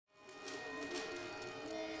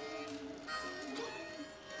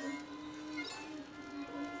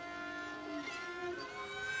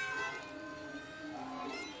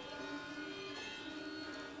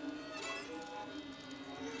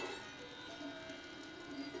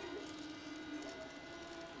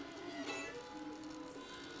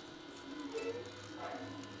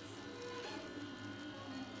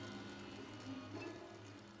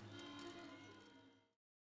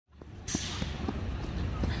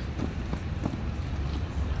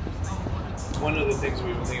one of the things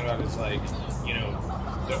we've been thinking about is like, you know,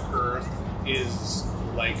 the earth is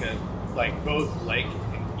like both like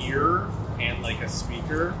an ear and like a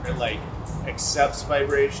speaker. It like accepts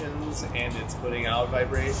vibrations and it's putting out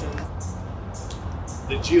vibrations.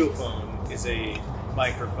 The geophone is a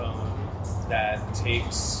microphone that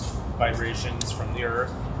takes vibrations from the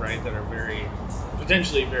earth, right, that are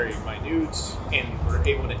potentially very minute, and we're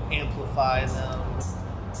able to amplify them.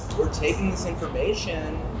 We're taking this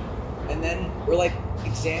information and then we're like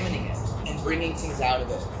examining it and bringing things out of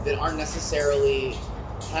it that aren't necessarily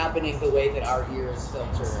happening the way that our ears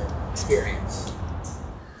filter experience.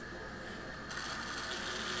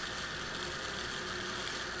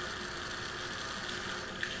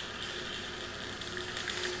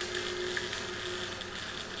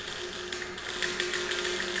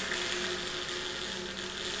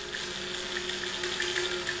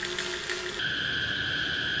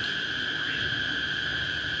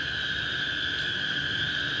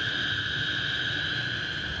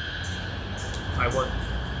 I want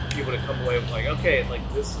people to come away with like, okay, like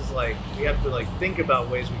this is like, we have to like think about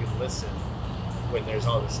ways we can listen when there's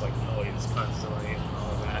all this like noise constantly and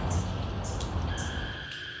all of that.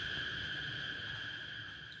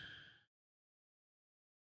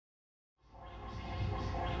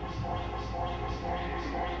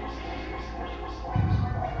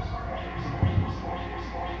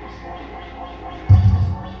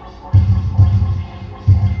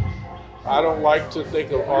 I don't like to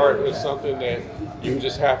think of art as something that you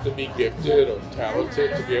just have to be gifted or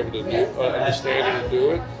talented to be able to do, understand it and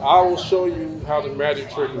do it. I will show you how the magic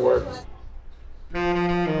trick works.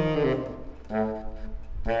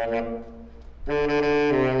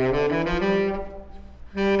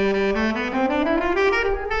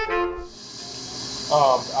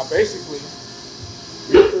 I basically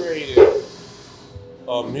recreated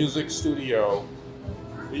a music studio.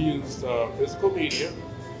 We used physical media.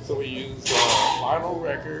 So we used vinyl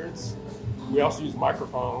records. We also used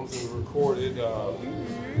microphones and we recorded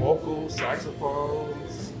vocals,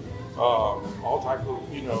 saxophones, all types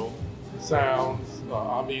of, you know, sounds,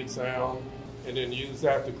 ambient sound, and then use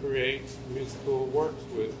that to create musical works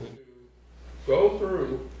with. Go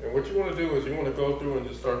through, and what you want to do is you want to go through and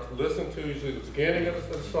just start to listen to usually the beginning of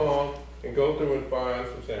the song and go through and find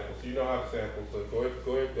some samples. You know how to sample, so go ahead,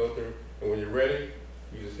 go through, and when you're ready,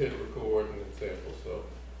 you just hit record and then sample. So.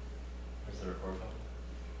 Where's the record button?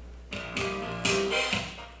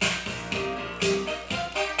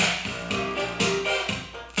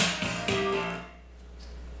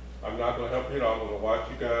 I'm not going to help you at all. I'm going to watch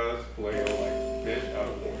you guys play like fish out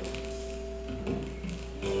of water.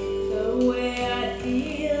 The way I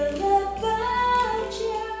feel about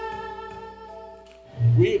you.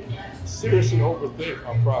 We seriously overthink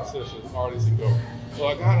our process as artists and go, well,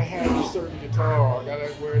 I gotta have this certain guitar, or I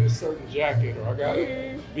gotta wear this certain jacket, or I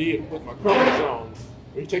gotta be with my comfort zone.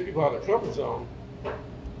 When you take people out of their comfort zone,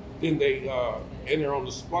 then they enter on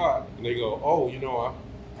the spot and they go, oh, you know,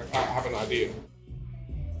 I have an idea.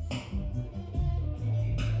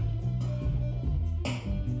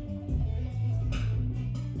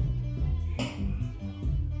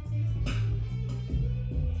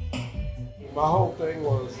 My whole thing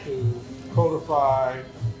was to codify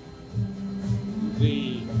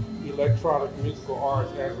the electronic musical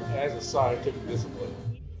arts as a scientific discipline.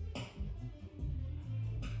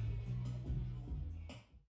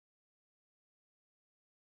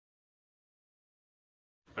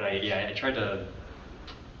 But I tried to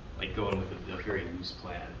like go in with a very loose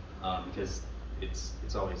plan because it's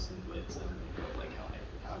always it's like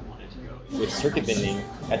how I wanted to go. With circuit bending,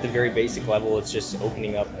 at the very basic level, it's just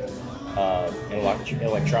opening up an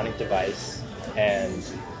electronic device and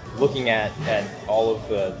looking at all of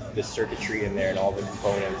the circuitry in there and all the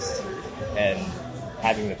components and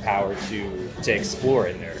having the power to explore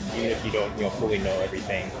in there, even if you don't fully know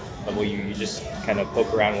everything. But you just kind of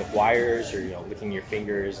poke around with wires, or licking your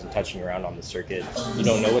fingers and touching around on the circuit. You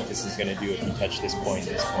don't know what this is going to do if you touch this point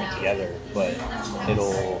and this point together, but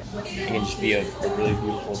it can just be a really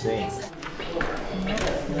beautiful thing.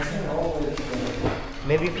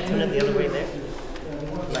 Maybe if you turn it the other way there,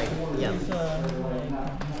 like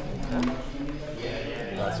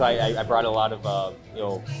So I brought a lot of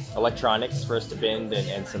electronics for us to bend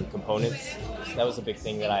and some components. So that was a big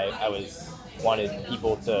thing that I wanted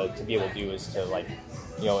people to be able to do, is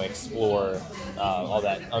to explore all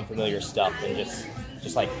that unfamiliar stuff and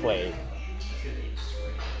just like play.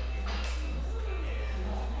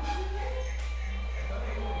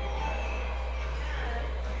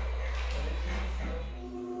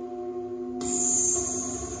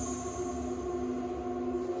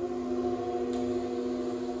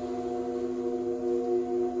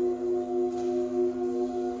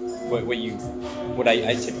 what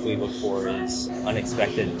I typically look for is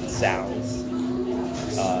unexpected sounds,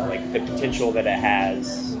 like the potential that it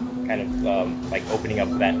has, kind of like opening up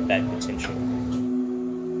that potential.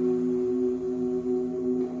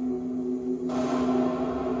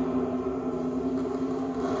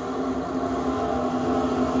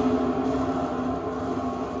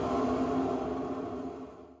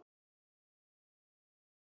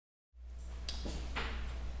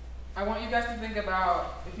 I want you guys to think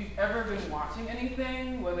about if you've ever been watching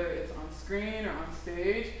anything, whether it's on screen or on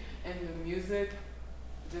stage, and the music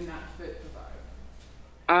did not fit the vibe.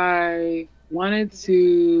 I wanted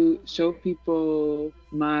to show people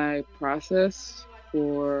my process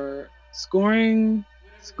for scoring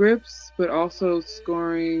scripts, but also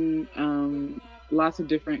scoring lots of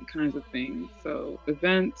different kinds of things. So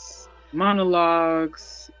events,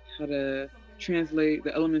 monologues, how to translate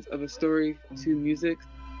the elements of a story to music.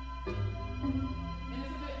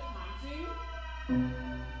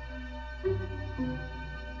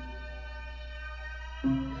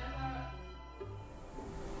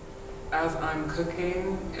 As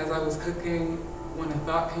I was cooking, when a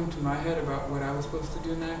thought came to my head about what I was supposed to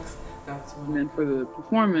do next, that's when. And then for the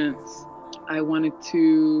performance, I wanted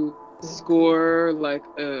to score like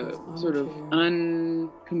a sort of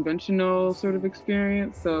unconventional sort of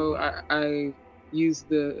experience. So I used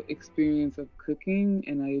the experience of cooking,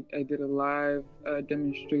 and I did a live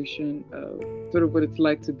demonstration of sort of what it's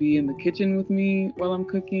like to be in the kitchen with me while I'm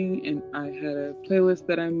cooking. And I had a playlist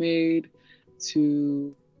that I made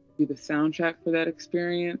to be the soundtrack for that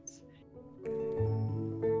experience.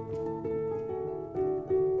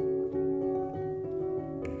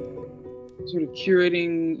 Sort of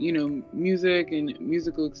curating, music and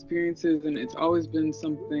musical experiences, and it's always been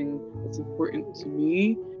something that's important to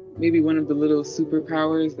me. Maybe one of the little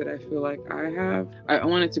superpowers that I feel like I have. I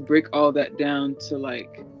wanted to break all that down to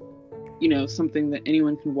like, something that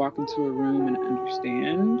anyone can walk into a room and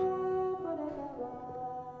understand.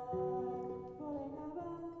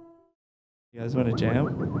 You guys want to jam?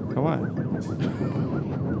 Come on.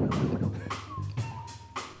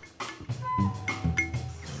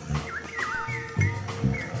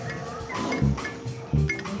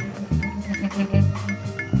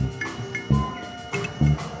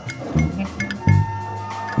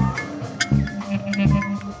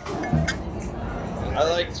 I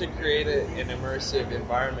like to create an immersive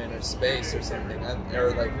environment or space or something,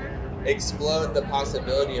 or like explode the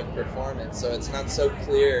possibility of performance, so it's not so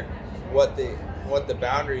clear what the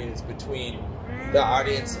boundary is between the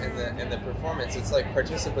audience and the performance. It's like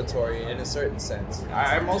participatory in a certain sense.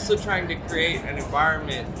 I'm also trying to create an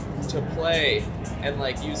environment to play and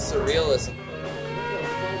like use surrealism.